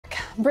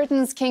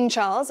Britain's King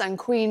Charles and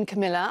Queen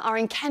Camilla are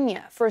in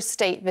Kenya for a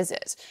state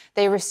visit.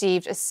 They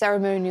received a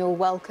ceremonial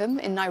welcome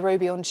in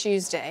Nairobi on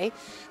Tuesday.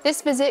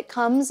 This visit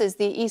comes as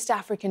the East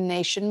African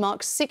nation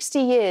marks 60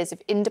 years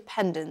of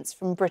independence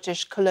from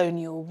British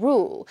colonial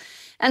rule.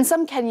 And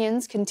some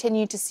Kenyans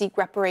continue to seek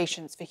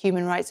reparations for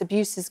human rights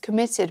abuses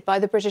committed by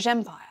the British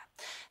Empire.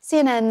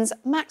 CNN's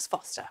Max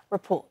Foster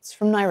reports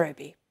from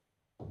Nairobi.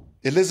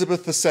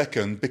 Elizabeth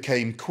II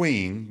became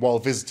Queen while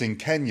visiting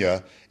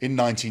Kenya in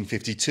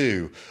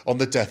 1952 on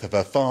the death of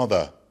her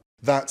father.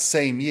 That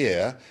same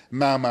year,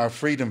 Mau Mau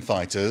freedom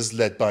fighters,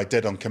 led by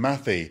Dedan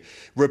Kimathi,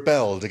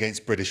 rebelled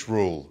against British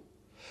rule.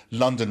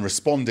 London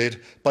responded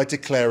by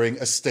declaring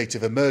a state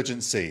of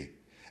emergency,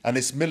 and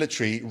its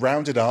military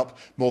rounded up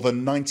more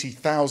than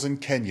 90,000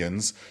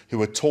 Kenyans who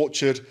were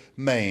tortured,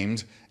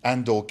 maimed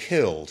and/or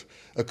killed,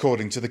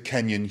 according to the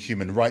Kenyan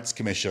Human Rights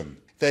Commission.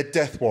 Their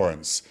death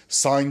warrants,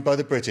 signed by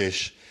the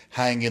British,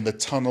 hang in the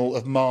Tunnel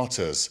of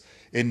Martyrs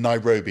in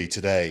Nairobi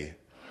today.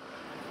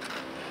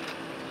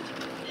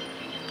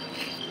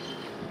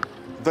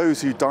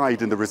 Those who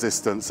died in the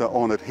resistance are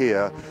honoured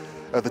here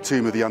at the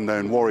Tomb of the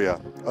Unknown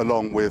Warrior,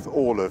 along with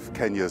all of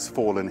Kenya's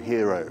fallen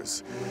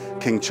heroes.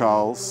 King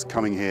Charles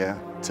coming here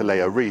to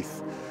lay a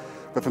wreath.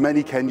 But for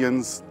many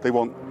Kenyans, they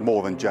want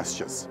more than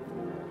gestures.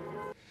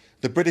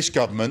 The British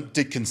government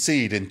did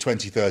concede in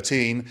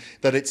 2013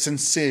 that it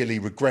sincerely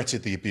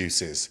regretted the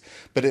abuses,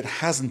 but it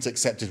hasn't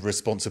accepted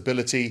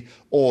responsibility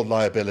or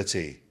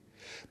liability.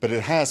 But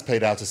it has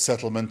paid out a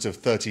settlement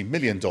of $30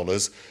 million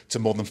to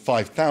more than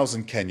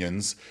 5,000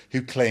 Kenyans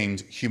who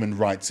claimed human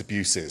rights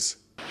abuses.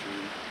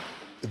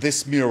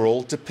 This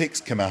mural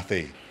depicts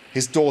Kimathi.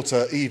 His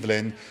daughter,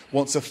 Evelyn,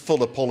 wants a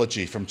full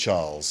apology from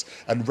Charles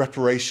and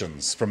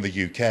reparations from the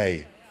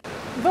UK.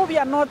 Though we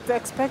are not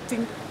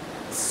expecting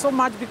so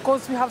much,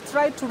 because we have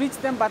tried to reach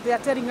them, but they are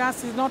telling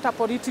us he's not a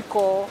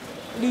political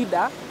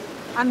leader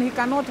and he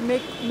cannot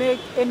make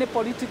any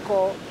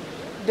political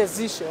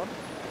decision.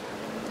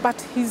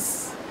 But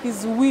his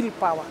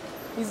willpower,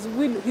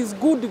 his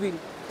goodwill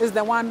is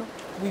the one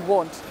we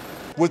want.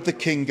 Would the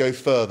king go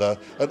further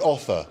and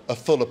offer a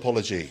full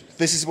apology?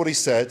 This is what he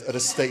said at a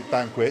state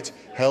banquet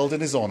held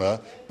in his honour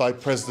by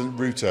President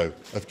Ruto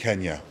of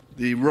Kenya.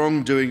 The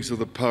wrongdoings of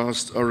the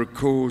past are a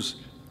cause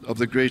of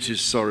the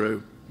greatest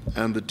sorrow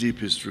and the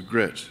deepest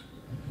regret.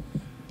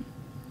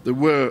 There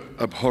were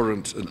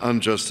abhorrent and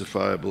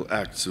unjustifiable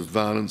acts of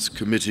violence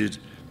committed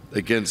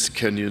against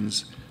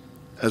Kenyans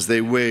as they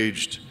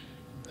waged,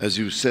 as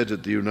you said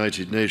at the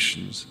United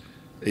Nations,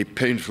 a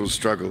painful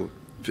struggle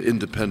for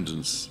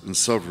independence and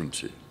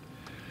sovereignty.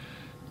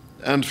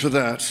 And for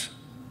that,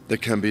 there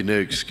can be no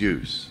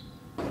excuse.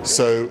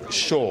 So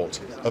short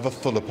of a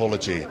full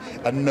apology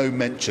and no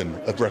mention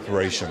of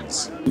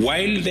reparations.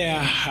 While there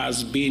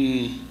has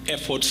been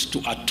efforts to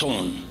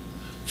atone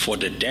for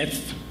the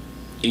death,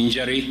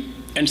 injury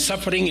and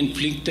suffering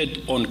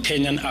inflicted on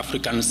Kenyan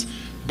Africans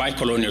by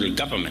colonial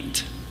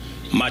government,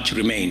 much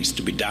remains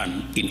to be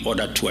done in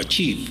order to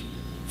achieve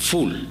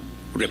full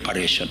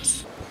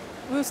reparations.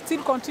 We'll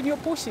still continue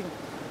pushing.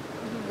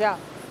 Yeah,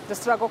 the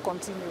struggle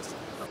continues.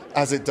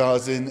 As it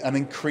does in an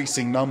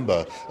increasing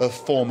number of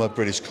former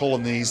British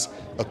colonies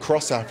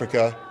across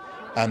Africa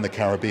and the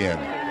Caribbean.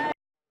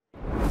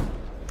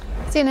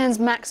 CNN's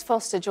Max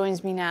Foster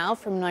joins me now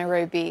from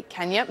Nairobi,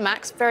 Kenya.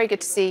 Max, very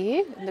good to see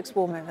you. It looks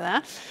warm over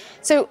there.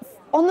 So,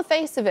 on the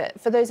face of it,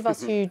 for those of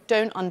us who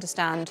don't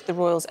understand the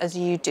royals as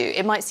you do,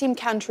 it might seem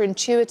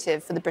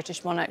counterintuitive for the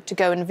British monarch to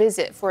go and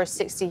visit for a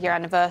 60-year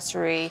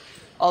anniversary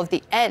of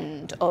the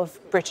end of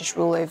British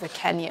rule over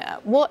Kenya.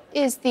 What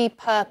is the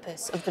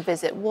purpose of the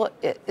visit? What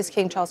is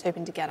King Charles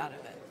hoping to get out of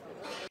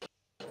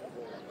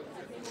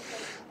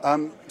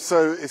it?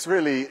 So it's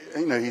really,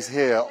 he's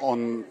here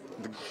on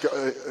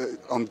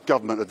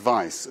government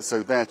advice.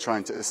 So they're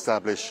trying to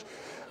establish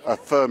a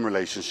firm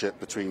relationship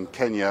between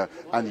Kenya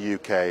and the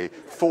UK,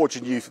 forge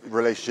a new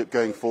relationship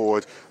going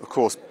forward, of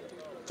course,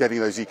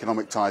 getting those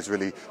economic ties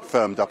really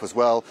firmed up as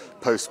well,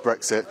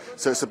 post-Brexit.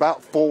 So it's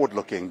about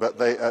forward-looking,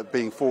 but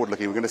being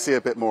forward-looking. We're going to see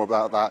a bit more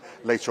about that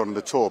later on in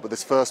the tour, but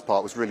this first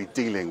part was really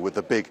dealing with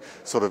the big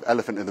sort of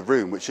elephant in the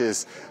room, which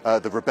is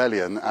the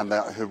rebellion and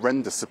the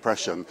horrendous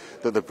suppression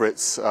that the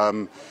Brits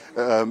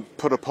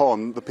put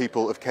upon the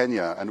people of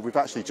Kenya. And we've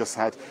actually just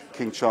had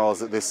King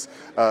Charles at this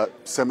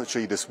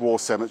cemetery, this war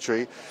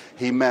cemetery.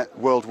 He met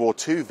World War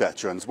II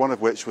veterans, one of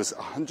which was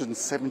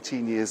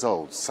 117 years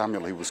old,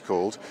 Samuel he was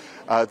called.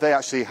 They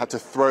actually had to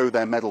throw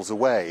their medals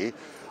away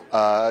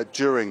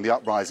during the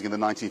uprising in the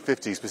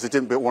 1950s because they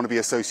didn't want to be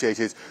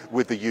associated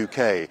with the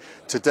UK.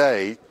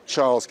 Today,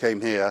 Charles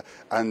came here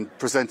and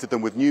presented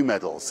them with new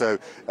medals. So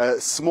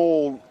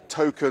small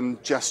token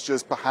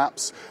gestures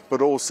perhaps,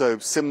 but also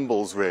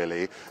symbols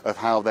really of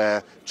how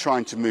they're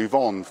trying to move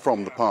on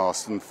from the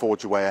past and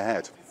forge a way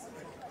ahead.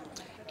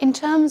 In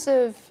terms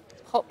of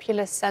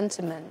popular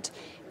sentiment,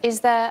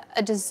 is there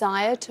a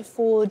desire to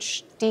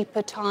forge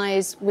deeper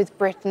ties with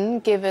Britain,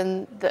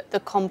 given the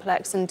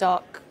complex and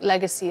dark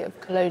legacy of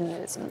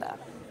colonialism there?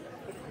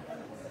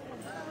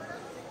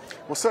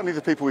 Well, certainly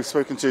the people we've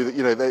spoken to,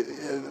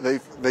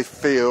 that they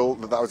feel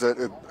that was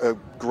a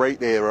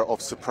great era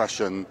of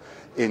suppression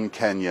in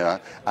Kenya,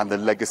 and the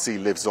legacy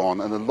lives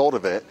on, and a lot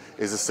of it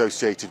is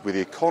associated with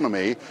the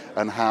economy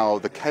and how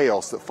the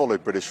chaos that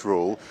followed British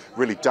rule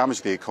really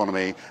damaged the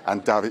economy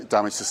and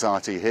damaged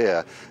society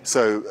here.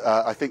 So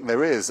I think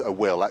there is a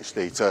will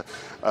actually to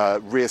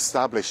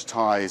re-establish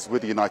ties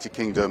with the United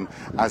Kingdom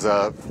as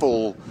a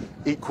full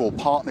equal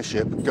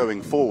partnership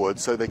going forward,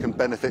 so they can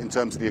benefit in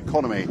terms of the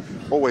economy,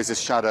 always a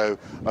shadow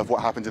of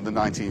what happened in the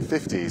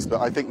 1950s.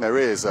 But I think there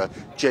is a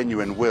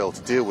genuine will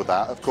to deal with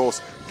that. Of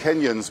course,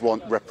 Kenyans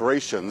want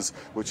reparations,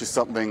 which is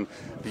something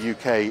the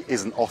UK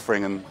isn't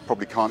offering and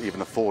probably can't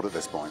even afford at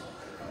this point.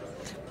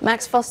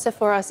 Max Foster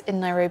for us in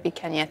Nairobi,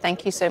 Kenya.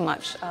 Thank you so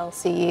much. I'll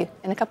see you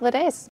in a couple of days.